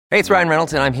Hey, it's Ryan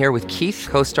Reynolds, and I'm here with Keith,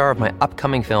 co-star of my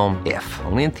upcoming film, If,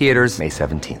 only in theaters May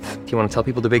 17th. Do you want to tell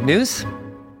people the big news?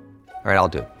 All right, I'll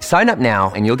do it. Sign up now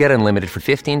and you'll get unlimited for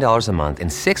 $15 a month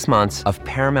and 6 months of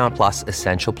Paramount Plus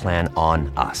Essential Plan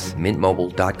on us.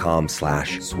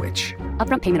 MintMobile.com/switch.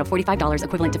 Upfront payment of $45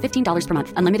 equivalent to $15 per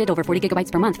month. Unlimited over 40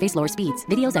 gigabytes per month. Face lower speeds.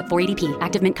 Videos at 480p.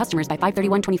 Active Mint customers by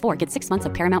 531.24 get 6 months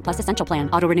of Paramount Plus Essential Plan.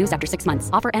 Auto renews after 6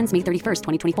 months. Offer ends May 31st,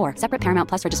 2024. Separate Paramount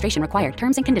Plus registration required.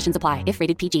 Terms and conditions apply if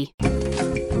rated PG.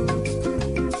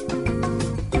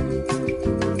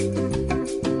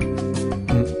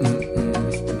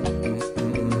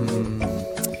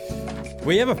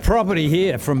 We have a property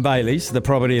here from Bayley's, the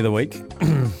property of the week,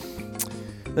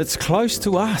 that's close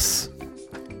to us.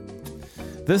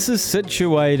 This is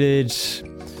situated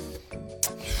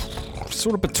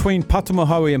sort of between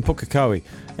Patumahoe and Pukekohe,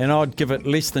 and I'd give it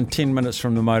less than 10 minutes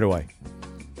from the motorway.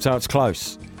 So it's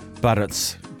close, but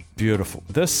it's beautiful.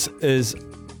 This is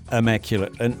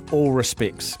immaculate in all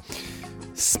respects.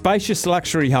 Spacious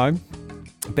luxury home,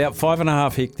 about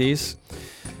 5.5 hectares.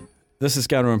 This is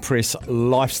going to impress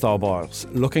lifestyle buyers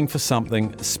looking for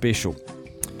something special.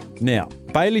 Now,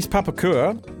 Bayley's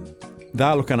Papakura,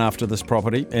 they're looking after this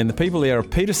property, and the people there are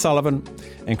Peter Sullivan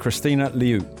and Christina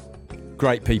Liu.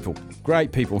 Great people.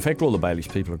 Great people. In fact, all the Bayley's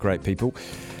people are great people.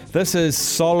 This is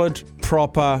solid,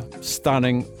 proper,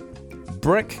 stunning,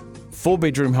 brick,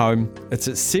 4-bedroom home. It's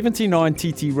at 79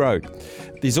 TT Road.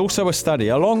 There's also a study,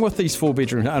 along with these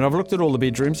 4-bedrooms, and I've looked at all the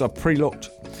bedrooms, I've pre-looked.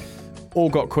 All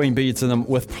got queen beds in them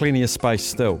with plenty of space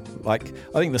still. Like,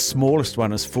 I think the smallest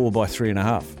one is 4 by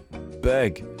 3.5.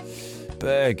 Big,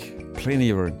 plenty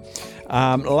of room.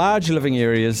 Large living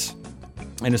areas,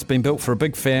 and it's been built for a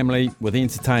big family with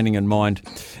entertaining in mind.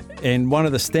 And one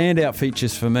of the standout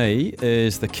features for me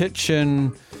is the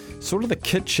kitchen, sort of the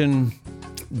kitchen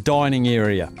dining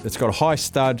area. It's got a high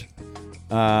stud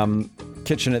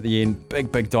kitchen at the end,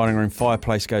 big dining room,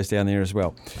 fireplace goes down there as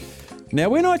well. Now,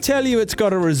 when I tell you it's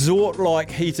got a resort-like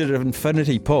heated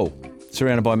infinity pool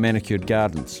surrounded by manicured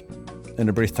gardens in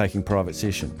a breathtaking private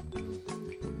session,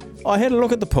 I had a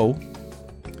look at the pool.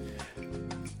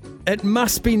 It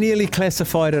must be nearly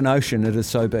classified an ocean, it is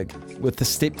so big, with the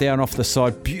step down off the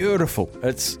side. Beautiful.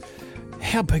 It's,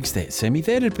 how big's that, Sammy?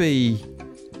 That'd be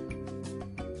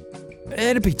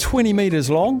 20 metres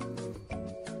long,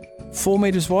 4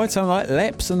 metres wide, something like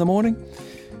laps in the morning.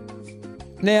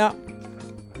 Now,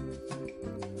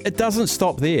 it doesn't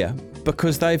stop there,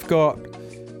 because they've got,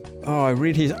 I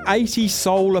read here, 80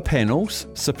 solar panels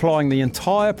supplying the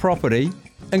entire property,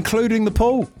 including the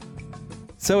pool.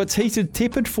 So it's heated,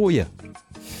 tepid for you.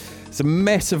 It's a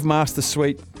massive master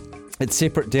suite. It's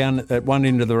separate down at one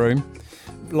end of the room,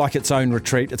 like its own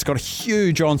retreat. It's got a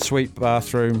huge ensuite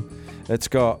bathroom. It's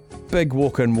got big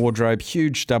walk-in wardrobe,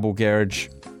 huge double garage.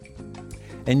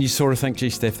 And you sort of think, gee,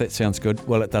 Steph, that sounds good.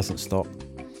 Well, it doesn't stop.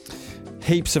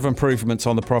 Heaps of improvements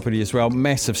on the property as well.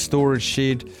 Massive storage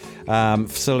shed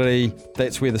facility.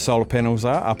 That's where the solar panels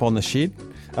are, up on the shed,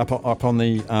 up on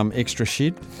the extra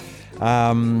shed. It's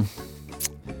a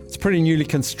pretty newly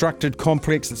constructed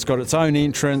complex. It's got its own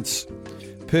entrance,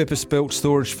 purpose-built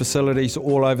storage facilities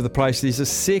all over the place. There's a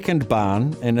second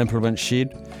barn and implement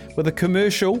shed with a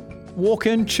commercial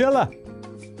walk-in chiller.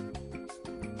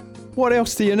 What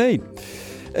else do you need?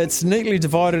 It's neatly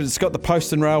divided. It's got the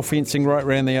post and rail fencing right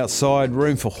around the outside,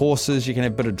 room for horses. You can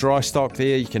have a bit of dry stock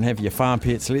there. You can have your farm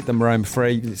pets, let them roam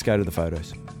free. Let's go to the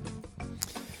photos.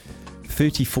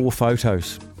 34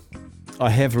 photos. I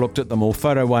have looked at them all.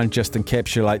 Photo 1 just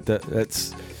encapsulate that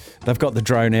they've got the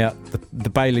drone out. The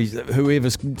Bayley's,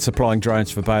 whoever's supplying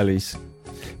drones for Bayley's,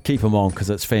 keep them on because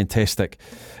it's fantastic.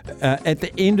 At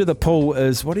the end of the pool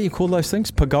is, what do you call those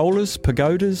things? Pagodas?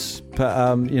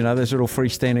 Those little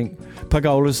freestanding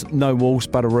pergolas, no walls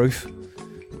but a roof,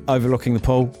 overlooking the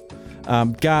pool.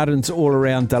 Gardens all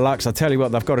around, deluxe. I tell you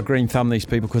what, they've got a green thumb, these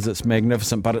people, because it's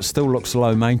magnificent, but it still looks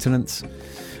low maintenance.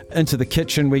 Into the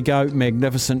kitchen we go,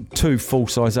 magnificent. 2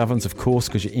 full-size ovens, of course,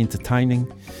 because you're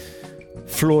entertaining.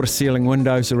 Floor-to-ceiling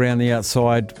windows around the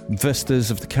outside,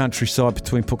 vistas of the countryside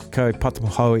between Pukekohe,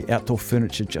 Patumahoe, outdoor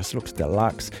furniture just looks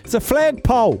deluxe. It's a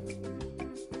flagpole.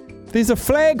 There's a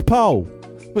flagpole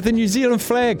with a New Zealand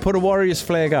flag. Put a Warriors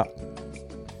flag up.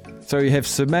 So you have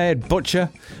Samad Butcher,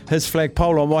 his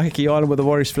flagpole on Waiheke Island with a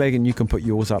Warriors flag, and you can put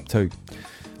yours up too.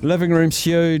 Living room's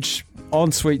huge.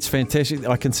 Ensuite's fantastic.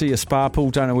 I can see a spa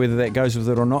pool. Don't know whether that goes with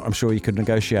it or not. I'm sure you could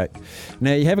negotiate.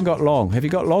 Now, you haven't got long. Have you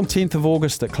got long? 10th of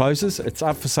August it closes. It's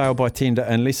up for sale by tender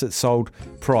unless it's sold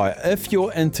prior. If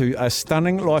you're into a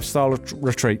stunning lifestyle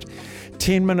retreat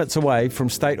 10 minutes away from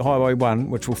State Highway 1,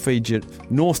 which will feed you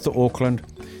north to Auckland,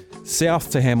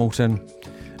 south to Hamilton,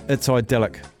 it's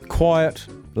idyllic. Quiet,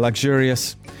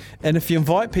 luxurious. And if you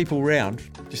invite people round,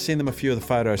 just send them a few of the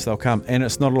photos, they'll come. And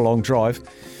it's not a long drive.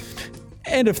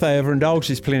 And if they ever indulge,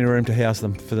 there's plenty of room to house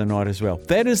them for the night as well.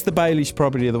 That is the Bayley's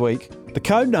Property of the Week. The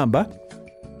code number,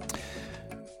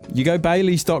 you go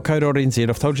bayleys.co.nz.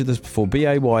 I've told you this before,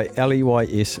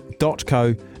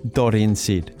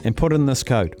 BAYLEYS.co.nz, and put in this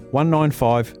code,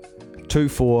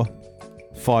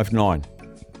 1952459.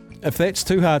 If that's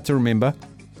too hard to remember,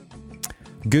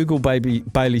 Google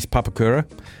Bayley's Papakura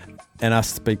and ask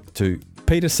to speak to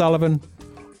Peter Sullivan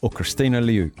or Christina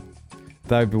Liu.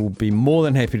 They will be more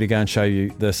than happy to go and show you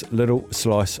this little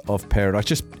slice of paradise.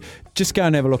 Just go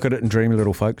and have a look at it and dream a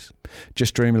little, folks.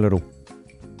 Just dream a little.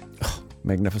 Oh,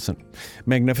 magnificent.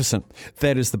 Magnificent.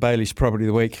 That is the Bayley's Property of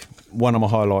the Week. One of my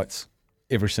highlights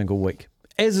every single week.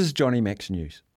 As is Johnny Mac's news.